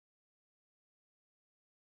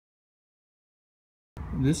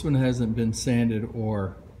This one hasn't been sanded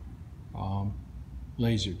or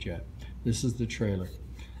lasered yet. This is the trailer.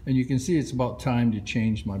 And you can see it's about time to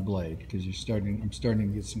change my blade because I'm starting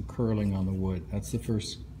to get some curling on the wood. That's the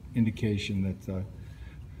first indication that the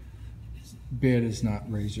bit is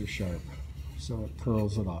not razor sharp. So it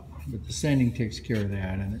curls it up. But the sanding takes care of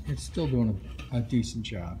that, and it's still doing a decent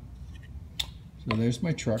job. So there's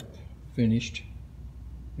my truck finished.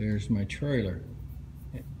 There's my trailer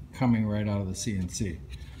coming right out of the CNC.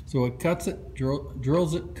 So it cuts it,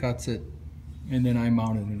 drills it, cuts it, and then I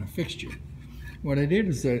mount it in a fixture. What I did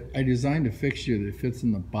is that I designed a fixture that fits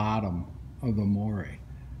in the bottom of the Moray.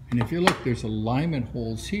 And if you look, there's alignment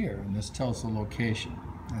holes here, and this tells the location.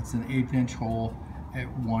 That's an 1/8 inch hole at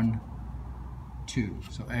 1, 2.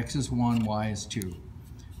 So X is 1, Y is 2. And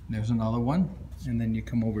there's another one, and then you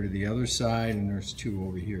come over to the other side, and there's 2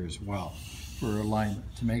 over here as well for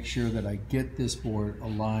alignment, to make sure that I get this board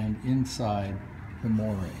aligned inside the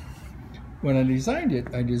Moray. When I designed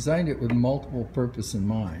it with multiple purpose in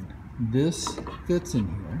mind. This fits in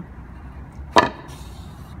here.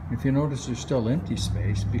 If you notice, there's still empty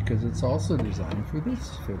space because it's also designed for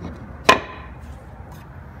this fitting.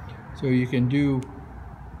 So you can do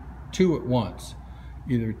 2 at once,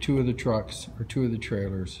 either 2 of the trucks or 2 of the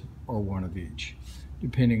trailers or 1 of each,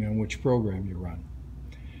 depending on which program you run.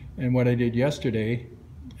 And what I did yesterday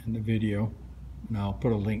in the video, and I'll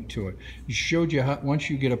put a link to it, it showed you how once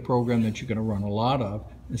you get a program that you're going to run a lot of,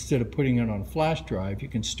 instead of putting it on a flash drive, you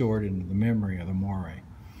can store it into the memory of the Moray.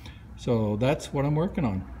 So that's what I'm working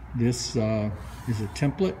on. This is a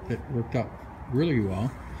template that worked out really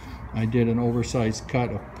well. I did an oversized cut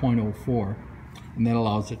of 0.04, and that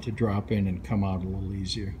allows it to drop in and come out a little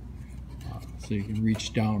easier. So you can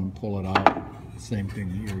reach down and pull it out. Same thing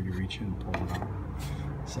here, you reach in and pull it out.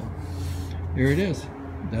 So here it is.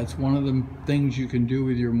 That's one of the things you can do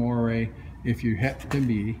with your Moray if you happen to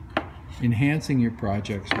be enhancing your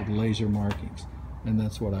projects with laser markings. And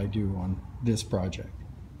that's what I do on this project.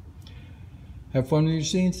 Have fun with your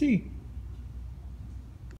CNC.